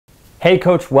Hey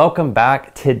coach, welcome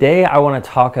back. Today I want to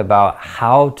talk about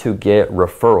how to get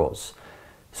referrals.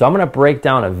 So I'm going to break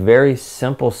down a very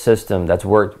simple system that's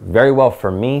worked very well for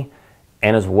me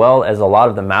and as well as a lot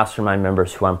of the Mastermind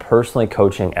members who I'm personally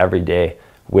coaching every day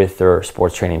with their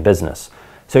sports training business.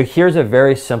 So here's a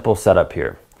very simple setup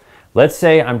here. Let's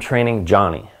say I'm training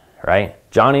Johnny, right?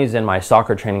 Johnny's in my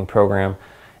soccer training program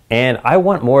and I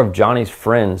want more of Johnny's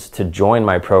friends to join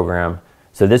my program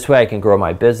so this way I can grow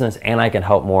my business and I can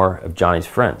help more of Johnny's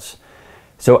friends.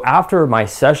 So after my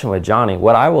session with Johnny,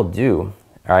 what I will do,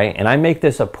 all right, and I make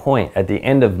this a point at the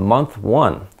end of month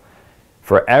 1,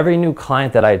 for every new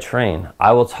client that I train,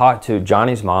 I will talk to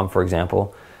Johnny's mom, for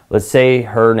example. Let's say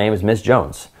her name is Miss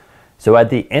Jones. So at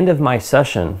the end of my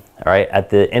session, all right, at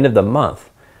the end of the month,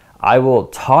 I will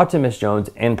talk to Miss Jones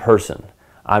in person.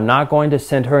 I'm not going to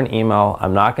send her an email.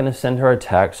 I'm not going to send her a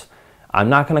text. I'm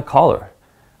not going to call her.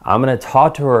 I'm going to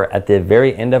talk to her at the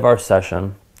very end of our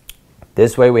session.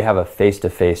 This way we have a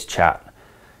face-to-face chat.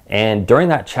 And during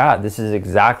that chat, this is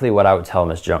exactly what I would tell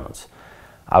Miss Jones.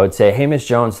 I would say, hey, Miss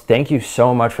Jones, thank you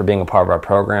so much for being a part of our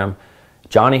program.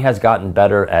 Johnny has gotten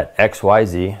better at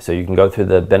XYZ. So you can go through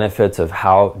the benefits of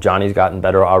how Johnny's gotten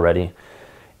better already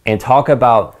and talk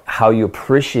about how you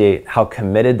appreciate how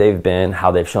committed they've been, how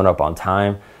they've shown up on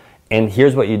time. And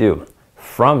here's what you do.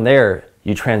 From there,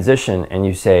 you transition and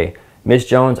you say, Miss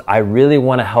Jones, I really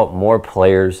want to help more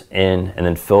players in, and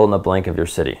then fill in the blank of your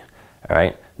city, all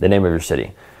right? The name of your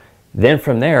city. Then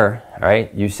from there, all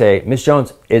right, you say, Miss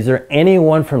Jones, is there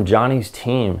anyone from Johnny's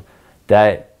team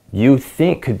that you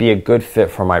think could be a good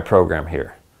fit for my program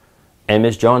here? And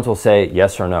Miss Jones will say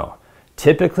yes or no.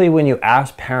 Typically, when you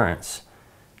ask parents,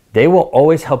 they will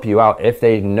always help you out if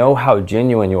they know how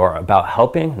genuine you are about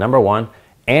helping, number one,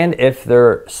 and if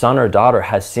their son or daughter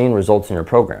has seen results in your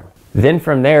program. Then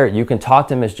from there, you can talk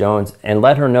to Miss Jones and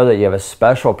let her know that you have a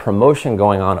special promotion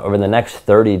going on over the next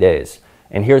 30 days.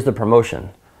 And here's the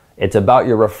promotion. It's about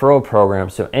your referral program.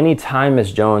 So anytime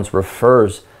Miss Jones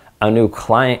refers a new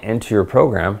client into your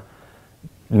program,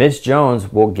 Miss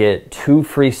Jones will get 2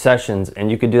 free sessions, and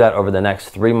you could do that over the next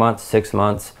 3 months, 6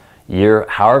 months, year,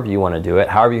 however you want to do it,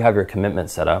 however you have your commitment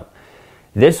set up.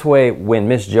 This way, when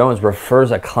Miss Jones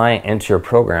refers a client into your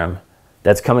program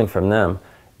that's coming from them,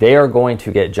 they are going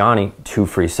to get Johnny 2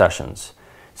 free sessions.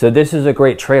 So this is a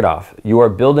great trade-off. You are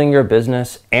building your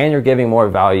business and you're giving more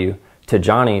value to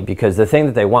Johnny because the thing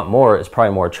that they want more is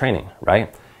probably more training,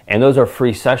 right? And those are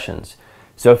free sessions.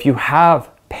 So if you have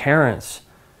parents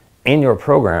in your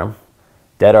program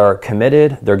that are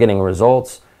committed, they're getting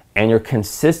results, and you're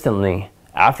consistently,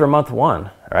 after month 1,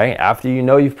 right? After you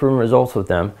know you've proven results with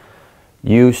them,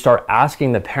 you start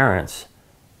asking the parents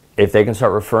if they can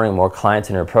start referring more clients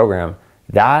in your program.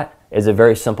 That is a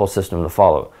very simple system to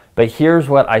follow. But here's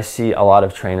what I see a lot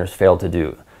of trainers fail to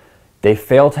do. They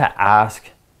fail to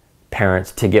ask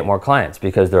parents to get more clients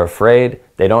because they're afraid,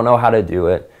 they don't know how to do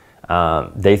it.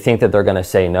 They think that they're gonna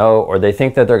say no, or they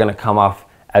think that they're gonna come off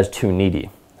as too needy,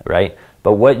 right?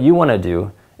 But what you wanna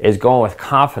do is go in with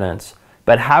confidence,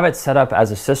 but have it set up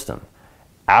as a system.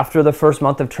 After the first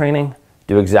month of training,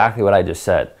 do exactly what I just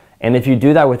said. And if you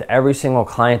do that with every single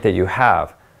client that you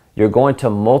have, you're going to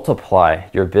multiply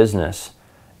your business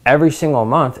every single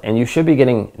month, and you should be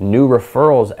getting new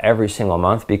referrals every single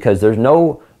month because there's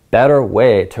no better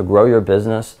way to grow your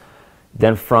business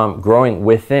than from growing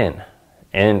within.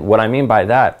 And what I mean by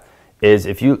that is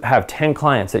if you have 10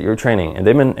 clients that you're training and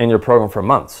they've been in your program for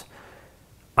months,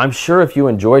 I'm sure if you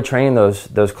enjoy training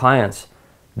those clients,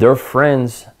 their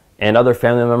friends and other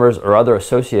family members or other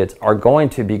associates are going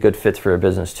to be good fits for your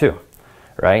business too,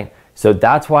 right? So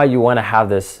that's why you want to have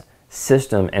this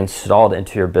system installed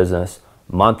into your business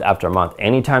month after month.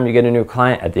 Anytime you get a new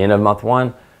client at the end of month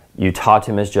 1, you talk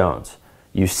to Ms. Jones.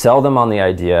 You sell them on the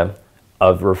idea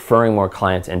of referring more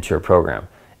clients into your program.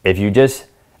 If you just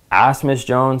ask Ms.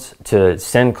 Jones to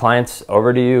send clients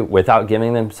over to you without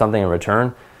giving them something in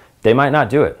return, they might not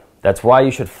do it. That's why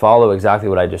you should follow exactly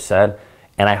what I just said,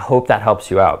 and I hope that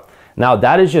helps you out. Now,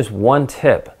 that is just one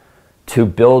tip to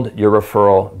build your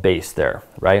referral base there,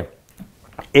 right?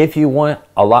 If you want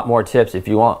a lot more tips, if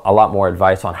you want a lot more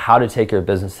advice on how to take your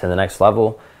business to the next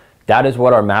level, that is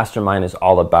what our mastermind is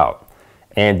all about.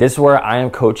 And this is where I am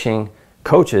coaching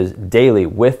coaches daily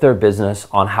with their business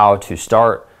on how to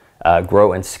start,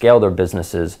 grow, and scale their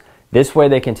businesses. This way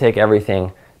they can take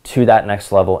everything to that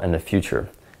next level in the future.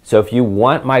 So if you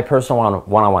want my personal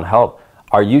one-on-one help,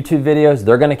 our YouTube videos,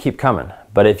 they're gonna keep coming.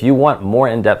 But if you want more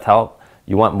in-depth help,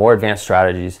 you want more advanced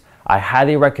strategies, I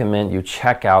highly recommend you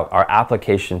check out our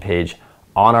application page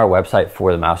on our website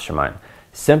for the Mastermind.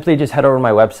 Simply just head over to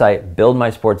my website,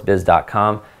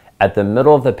 buildmysportsbiz.com, At the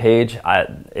middle of the page,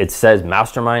 it says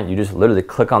Mastermind. You just literally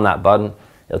click on that button.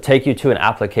 It'll take you to an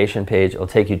application page. It'll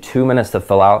take you 2 minutes to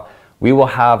fill out. We will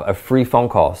have a free phone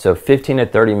call. So 15 to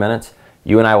 30 minutes,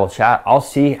 you and I will chat. I'll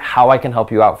see how I can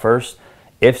help you out first.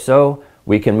 If so,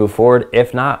 we can move forward.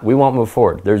 If not, we won't move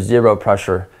forward. There's zero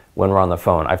pressure when we're on the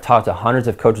phone. I've talked to hundreds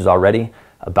of coaches already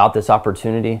about this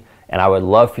opportunity, and I would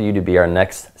love for you to be our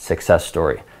next success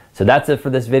story. So that's it for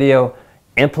this video.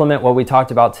 Implement what we talked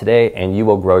about today and you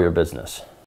will grow your business.